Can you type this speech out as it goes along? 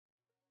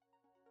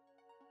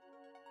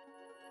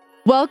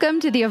Welcome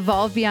to the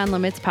Evolve Beyond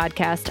Limits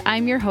podcast.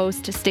 I'm your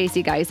host,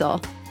 Stacey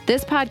Geisel.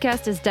 This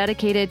podcast is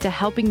dedicated to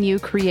helping you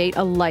create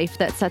a life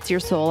that sets your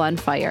soul on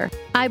fire.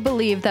 I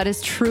believe that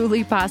is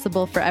truly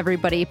possible for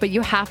everybody, but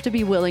you have to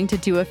be willing to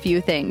do a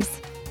few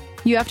things.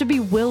 You have to be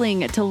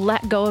willing to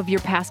let go of your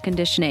past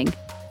conditioning.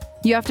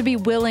 You have to be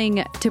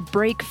willing to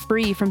break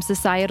free from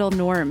societal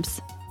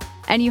norms.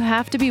 And you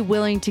have to be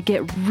willing to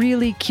get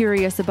really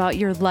curious about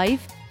your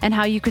life and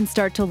how you can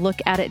start to look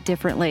at it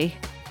differently.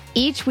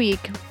 Each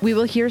week, we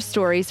will hear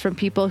stories from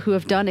people who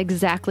have done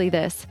exactly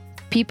this.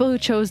 People who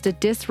chose to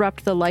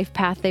disrupt the life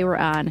path they were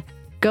on,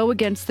 go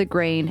against the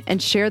grain,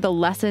 and share the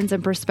lessons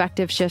and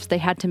perspective shifts they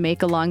had to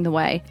make along the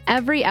way.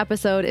 Every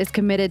episode is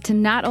committed to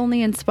not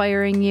only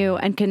inspiring you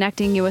and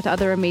connecting you with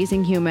other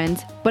amazing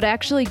humans, but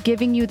actually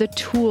giving you the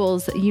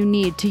tools you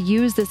need to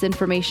use this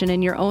information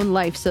in your own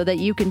life so that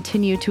you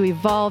continue to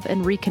evolve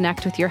and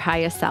reconnect with your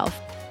highest self.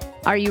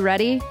 Are you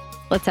ready?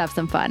 Let's have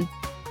some fun.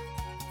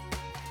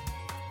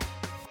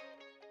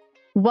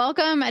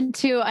 Welcome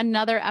to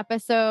another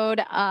episode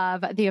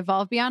of the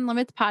Evolve Beyond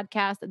Limits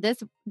podcast.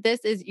 This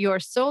is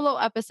your solo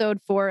episode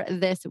for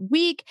this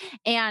week,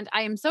 and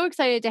I am so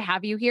excited to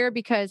have you here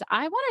because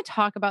I want to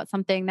talk about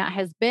something that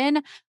has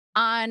been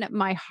on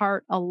my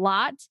heart a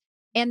lot,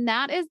 and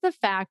that is the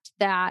fact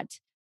that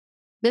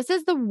this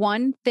is the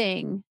one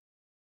thing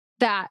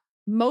that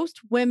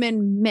most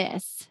women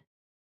miss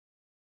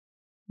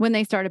when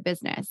they start a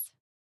business,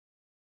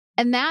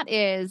 and that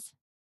is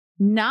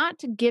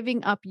not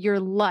giving up your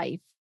life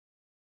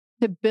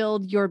to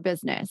build your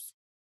business,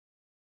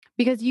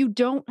 because you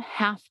don't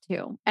have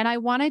to. And I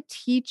want to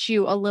teach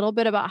you a little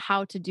bit about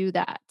how to do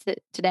that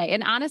today.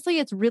 And honestly,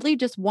 it's really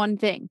just one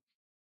thing,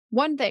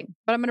 but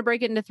I'm going to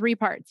break it into three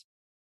parts.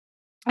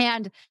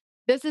 And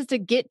this is to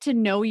get to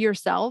know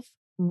yourself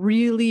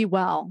really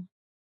well.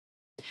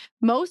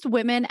 Most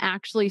women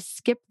actually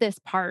skip this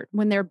part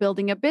when they're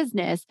building a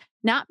business,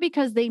 not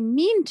because they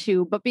mean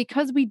to, but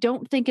because we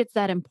don't think it's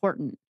that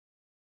important.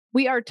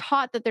 We are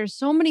taught that there's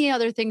so many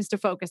other things to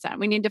focus on.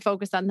 We need to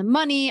focus on the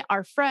money,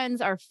 our friends,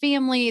 our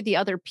family, the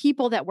other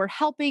people that we're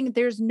helping.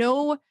 There's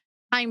no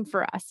time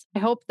for us.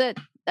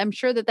 I'm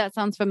sure that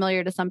sounds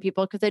familiar to some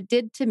people because it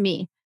did to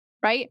me,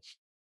 right?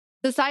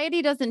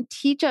 Society doesn't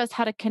teach us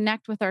how to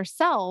connect with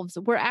ourselves.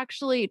 We're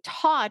actually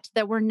taught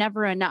that we're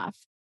never enough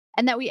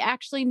and that we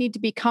actually need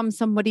to become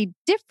somebody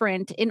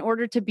different in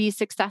order to be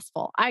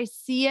successful. I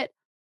see it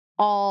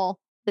all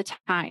the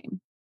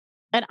time.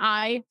 And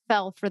I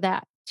fell for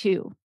that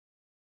too.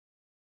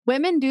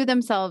 Women do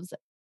themselves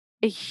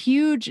a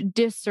huge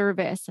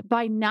disservice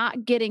by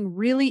not getting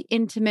really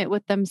intimate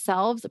with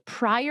themselves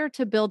prior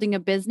to building a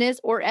business,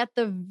 or at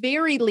the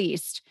very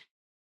least,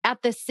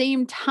 at the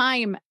same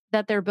time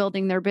that they're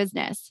building their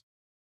business.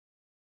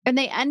 And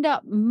they end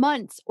up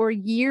months or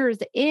years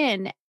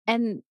in,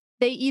 and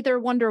they either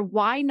wonder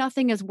why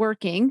nothing is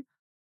working,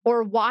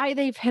 or why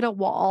they've hit a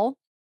wall,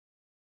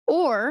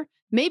 or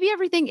maybe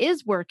everything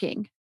is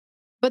working,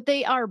 but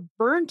they are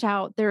burnt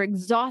out, they're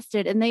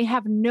exhausted, and they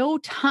have no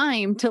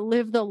time to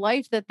live the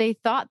life that they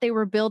thought they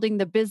were building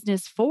the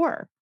business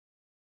for.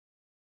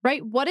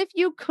 Right? What if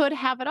you could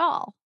have it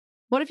all?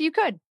 What if you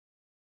could?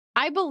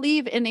 I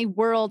believe in a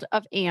world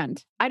of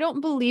and. I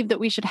don't believe that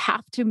we should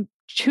have to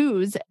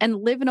choose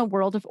and live in a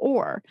world of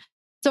or.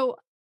 So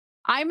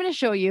I'm going to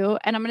show you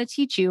and I'm going to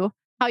teach you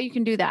how you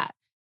can do that.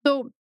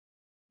 So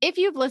if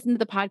you've listened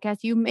to the podcast,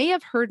 you may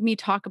have heard me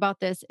talk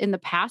about this in the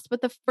past, but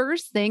the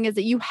first thing is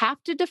that you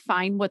have to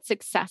define what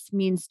success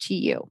means to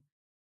you.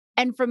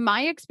 And from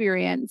my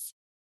experience,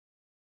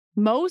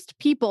 most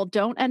people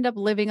don't end up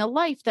living a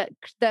life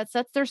that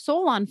sets their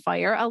soul on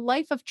fire, a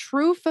life of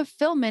true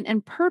fulfillment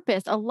and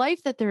purpose, a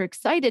life that they're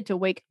excited to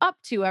wake up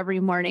to every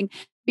morning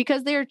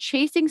because they are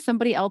chasing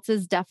somebody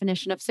else's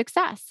definition of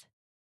success.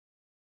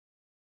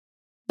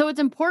 So it's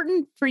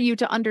important for you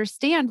to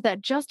understand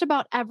that just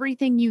about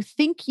everything you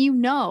think you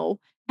know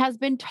has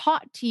been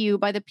taught to you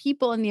by the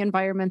people and the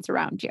environments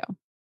around you.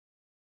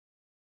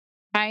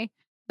 Okay?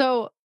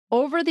 So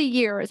over the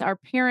years, our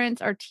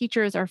parents, our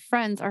teachers, our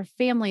friends, our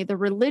family, the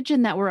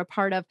religion that we're a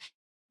part of,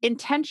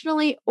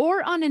 intentionally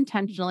or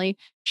unintentionally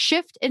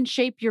shift and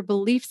shape your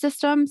belief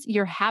systems,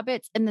 your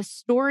habits, and the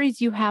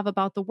stories you have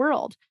about the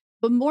world.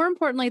 But more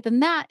importantly than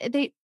that,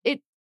 it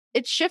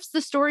shifts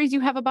the stories you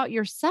have about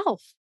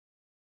yourself.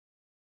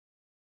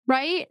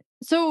 Right?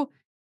 So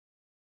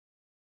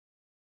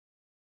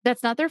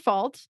that's not their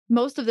fault.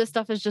 Most of this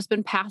stuff has just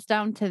been passed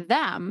down to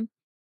them.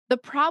 The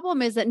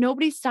problem is that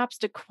nobody stops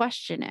to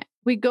question it.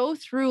 We go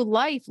through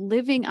life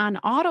living on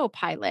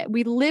autopilot.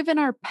 We live in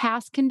our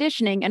past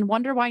conditioning and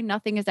wonder why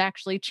nothing is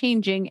actually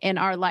changing in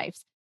our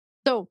lives.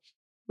 So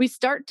we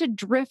start to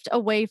drift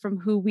away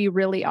from who we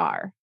really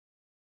are.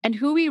 And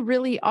who we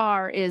really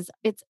are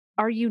it's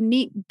our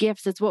unique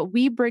gifts. It's what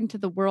we bring to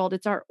the world.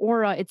 It's our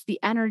aura. It's the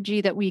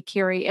energy that we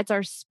carry. It's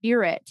our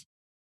spirit,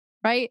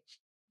 right?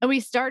 And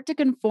we start to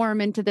conform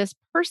into this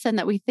person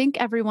that we think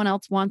everyone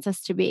else wants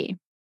us to be.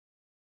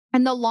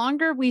 And the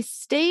longer we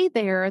stay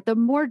there, the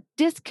more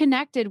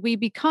disconnected we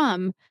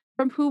become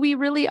from who we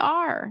really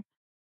are.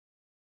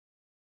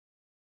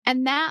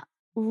 And that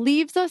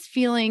leaves us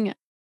feeling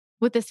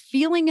with this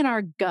feeling in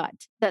our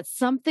gut that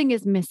something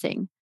is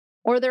missing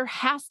or there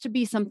has to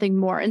be something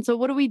more. And so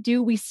what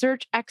do? We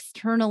search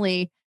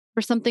externally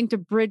for something to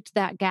bridge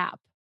that gap.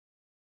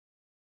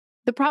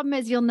 The problem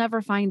is you'll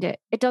never find it.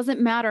 It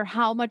doesn't matter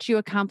how much you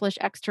accomplish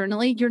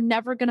externally, you're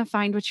never going to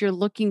find what you're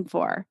looking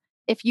for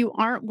if you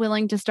aren't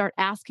willing to start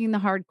asking the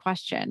hard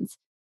questions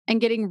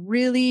and getting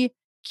really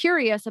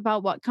curious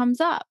about what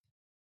comes up.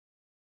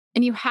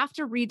 And you have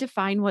to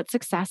redefine what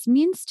success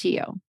means to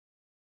you.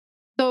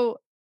 So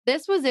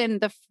this was in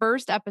the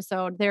first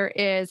episode. There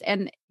is,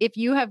 and if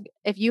you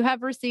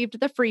have received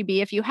the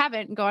freebie, if you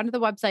haven't, go onto the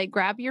website,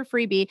 grab your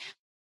freebie,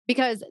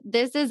 because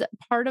this is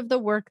part of the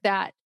work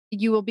that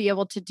you will be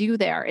able to do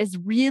there is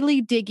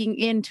really digging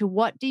into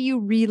what do you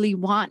really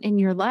want in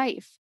your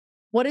life?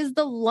 What is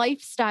the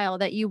lifestyle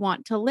that you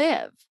want to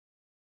live?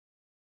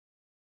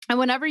 And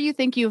whenever you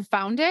think you've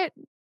found it,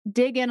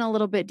 dig in a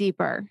little bit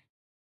deeper,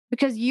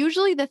 because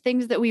usually the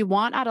things that we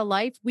want out of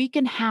life, we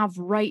can have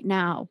right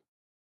now.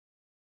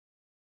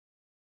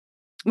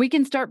 We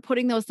can start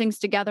putting those things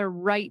together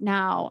right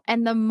now.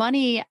 And the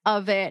money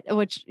of it,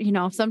 which,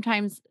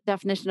 sometimes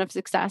definition of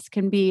success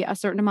can be a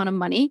certain amount of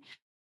money,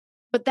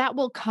 but that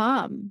will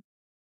come.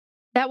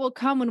 That will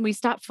come when we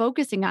stop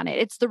focusing on it.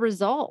 It's the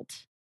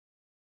result.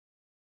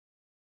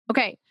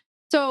 Okay.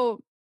 So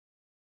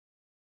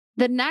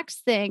the next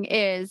thing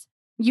is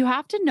you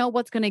have to know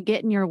what's going to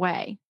get in your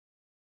way.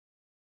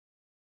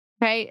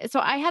 Okay.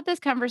 So I had this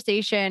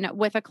conversation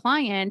with a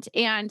client,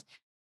 and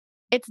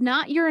it's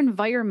not your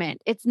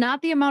environment. It's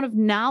not the amount of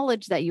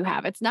knowledge that you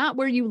have. It's not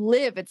where you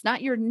live. It's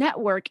not your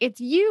network. It's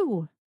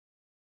you.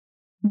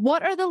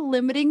 What are the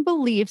limiting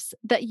beliefs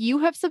that you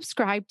have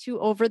subscribed to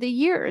over the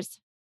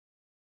years?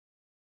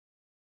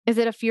 Is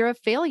it a fear of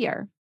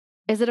failure?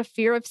 Is it a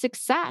fear of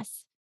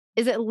success?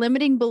 Is it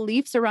limiting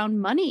beliefs around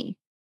money?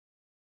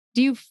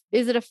 Is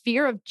it a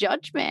fear of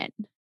judgment?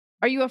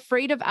 Are you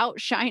afraid of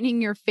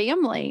outshining your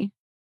family?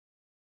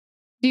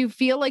 Do you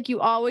feel like you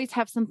always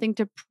have something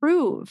to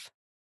prove?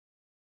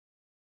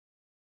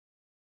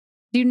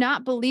 Do you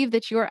not believe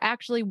that you are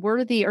actually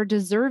worthy or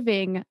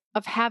deserving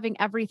of having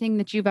everything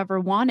that you've ever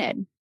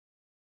wanted?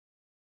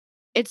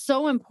 It's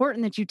so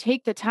important that you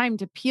take the time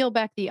to peel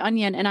back the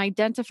onion and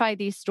identify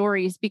these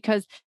stories,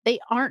 because they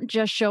aren't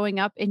just showing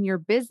up in your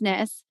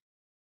business.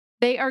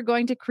 They are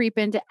going to creep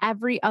into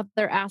every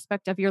other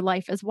aspect of your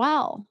life as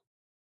well.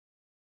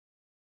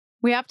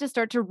 We have to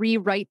start to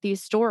rewrite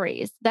these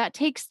stories. That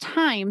takes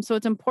time. So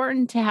it's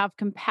important to have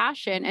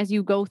compassion as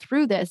you go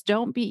through this.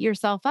 Don't beat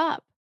yourself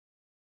up.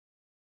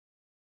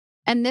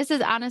 And this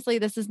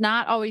is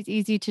not always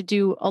easy to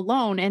do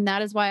alone. And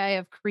that is why I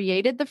have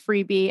created the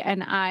freebie.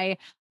 And I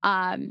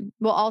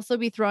will also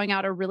be throwing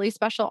out a really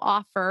special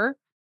offer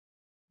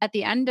at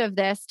the end of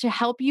this to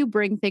help you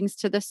bring things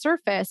to the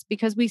surface,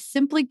 because we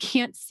simply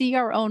can't see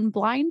our own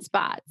blind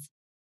spots.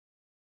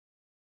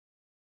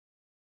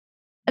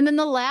 And then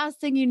the last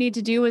thing you need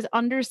to do is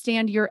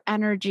understand your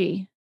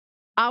energy.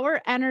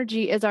 Our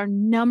energy is our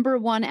number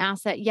one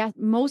asset, yet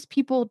most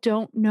people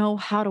don't know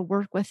how to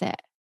work with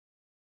it.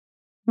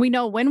 We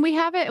know when we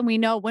have it and we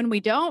know when we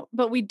don't,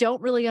 but we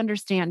don't really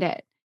understand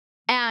it.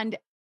 And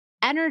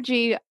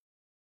energy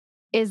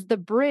is the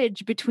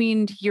bridge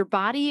between your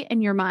body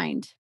and your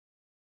mind.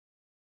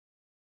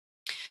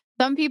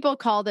 Some people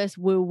call this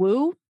woo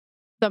woo.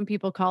 Some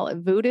people call it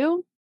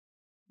voodoo.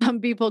 Some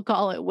people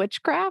call it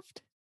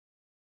witchcraft.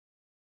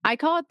 I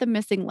call it the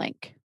missing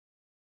link.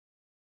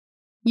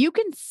 You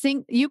can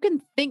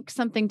think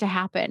something to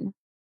happen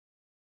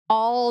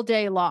all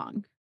day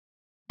long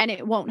and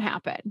it won't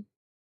happen.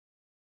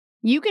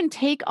 You can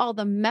take all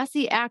the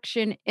messy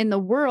action in the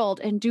world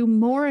and do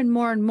more and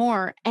more and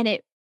more, and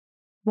it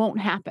won't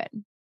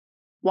happen.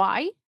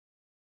 Why?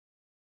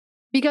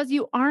 Because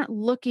you aren't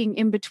looking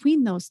in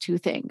between those two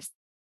things.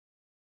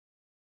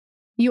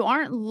 You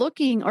aren't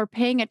looking or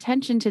paying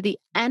attention to the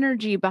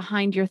energy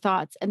behind your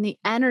thoughts and the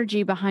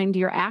energy behind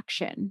your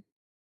action.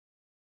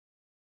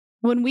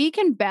 When we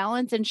can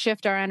balance and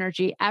shift our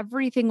energy,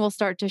 everything will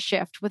start to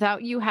shift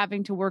without you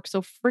having to work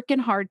so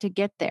freaking hard to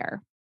get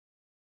there.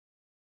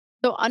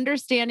 So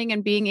understanding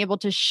and being able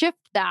to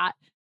shift that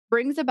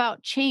brings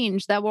about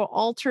change that will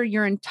alter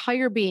your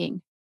entire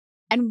being.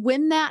 And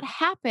when that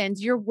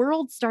happens, your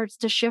world starts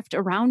to shift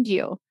around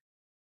you.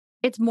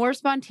 It's more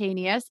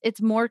spontaneous,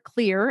 it's more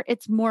clear,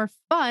 it's more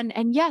fun,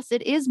 and yes,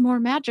 it is more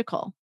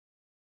magical.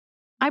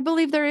 I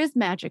believe there is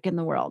magic in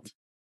the world.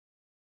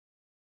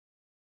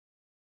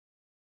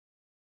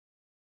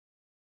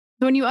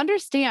 So when you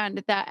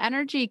understand that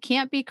energy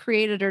can't be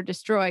created or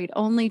destroyed,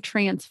 only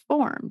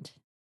transformed,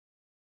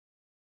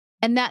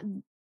 and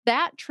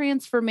that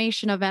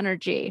transformation of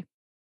energy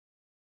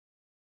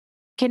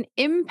can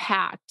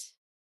impact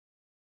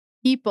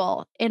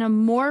people in a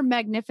more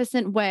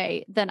magnificent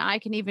way than I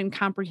can even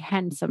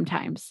comprehend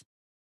sometimes.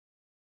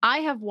 I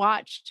have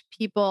watched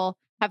people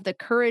have the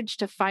courage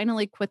to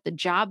finally quit the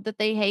job that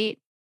they hate.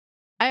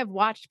 I have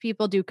watched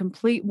people do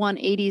complete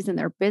 180s in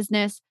their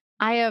business.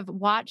 I have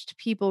watched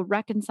people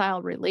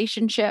reconcile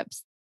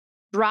relationships.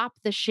 drop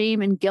the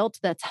shame and guilt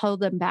that's held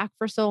them back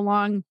for so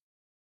long,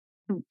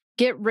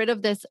 get rid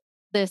of this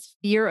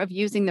fear of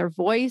using their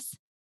voice.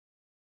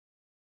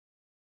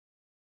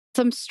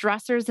 Some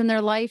stressors in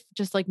their life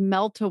just like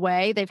melt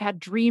away. They've had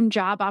dream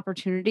job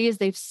opportunities.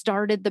 They've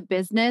started the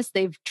business.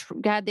 They've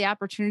had the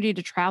opportunity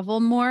to travel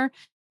more.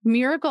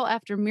 Miracle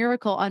after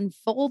miracle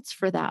unfolds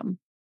for them.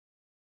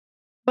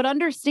 But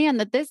understand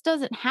that this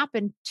doesn't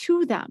happen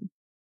to them.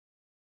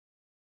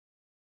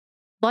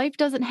 Life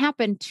doesn't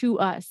happen to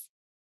us.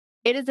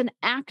 It is an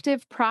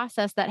active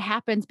process that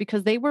happens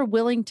because they were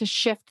willing to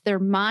shift their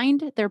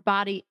mind, their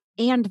body,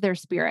 and their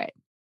spirit.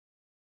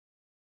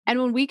 And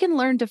when we can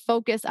learn to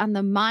focus on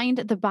the mind,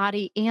 the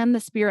body, and the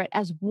spirit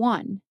as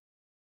one,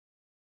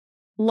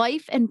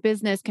 life and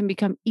business can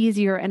become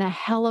easier and a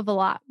hell of a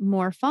lot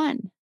more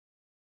fun.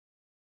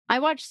 I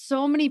watch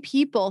so many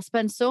people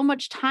spend so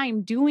much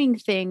time doing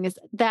things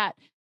that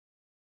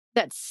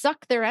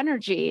suck their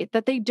energy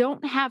that they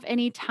don't have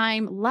any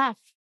time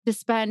left to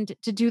spend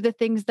to do the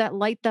things that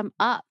light them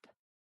up.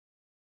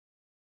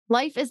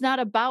 Life is not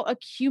about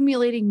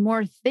accumulating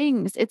more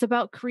things. It's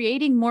about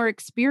creating more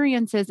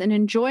experiences and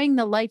enjoying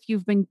the life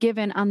you've been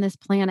given on this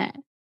planet.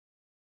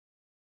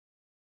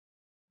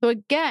 So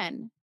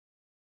again,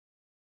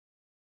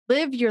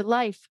 live your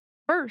life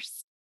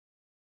first.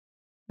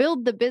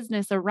 Build the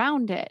business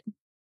around it.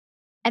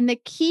 And the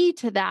key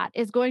to that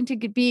is going to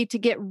be to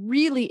get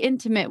really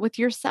intimate with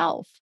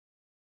yourself.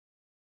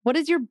 What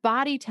is your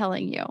body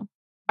telling you?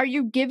 Are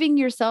you giving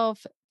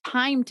yourself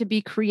time to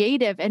be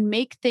creative and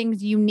make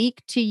things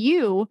unique to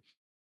you?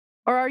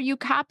 Or are you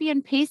copy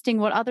and pasting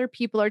what other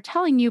people are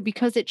telling you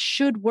because it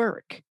should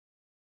work?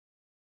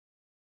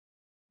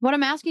 What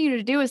I'm asking you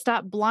to do is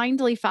stop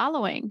blindly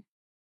following.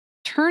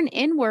 Turn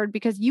inward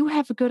because you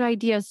have good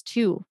ideas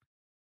too.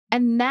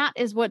 And that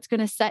is what's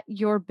going to set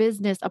your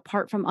business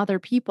apart from other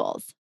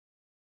people's.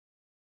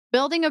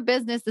 Building a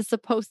business is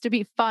supposed to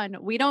be fun.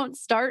 We don't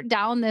start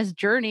down this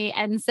journey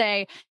and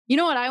say, you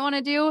know what I want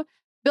to do?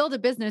 Build a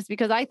business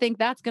because I think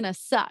that's going to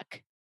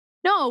suck.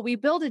 No, we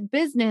build a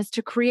business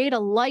to create a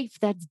life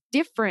that's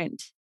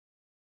different,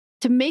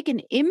 to make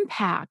an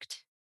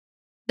impact.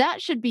 That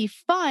should be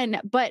fun,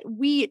 but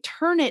we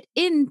turn it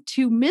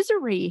into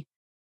misery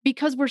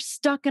because we're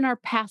stuck in our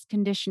past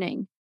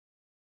conditioning.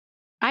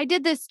 I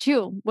did this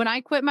too. When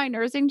I quit my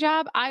nursing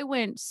job, I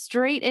went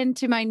straight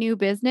into my new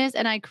business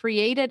and I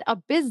created a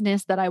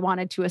business that I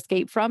wanted to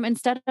escape from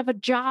instead of a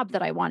job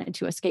that I wanted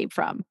to escape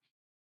from.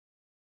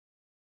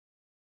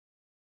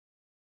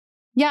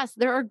 Yes,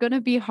 there are going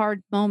to be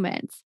hard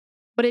moments,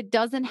 but it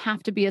doesn't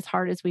have to be as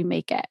hard as we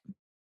make it.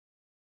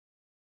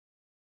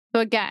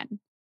 So again,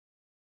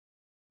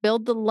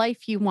 build the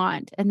life you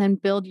want and then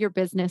build your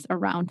business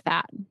around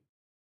that.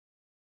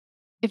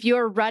 If you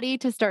are ready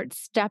to start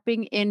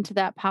stepping into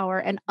that power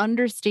and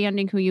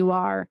understanding who you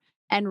are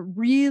and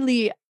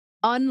really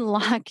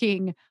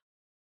unlocking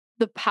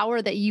the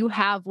power that you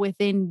have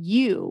within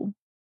you,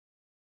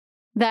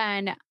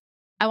 then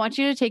I want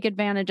you to take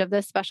advantage of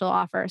this special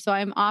offer. So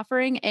I'm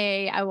offering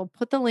I will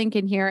put the link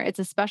in here. It's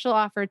a special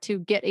offer to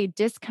get a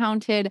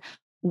discounted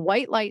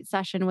white light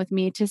session with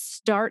me to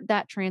start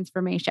that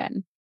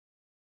transformation.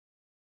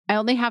 I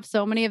only have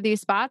so many of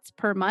these spots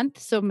per month,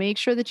 so make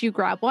sure that you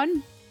grab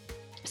one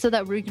so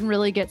that we can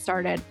really get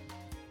started.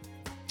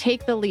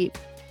 Take the leap.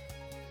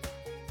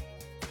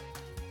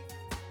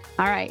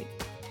 All right.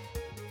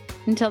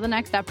 Until the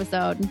next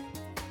episode,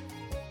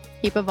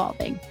 keep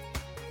evolving.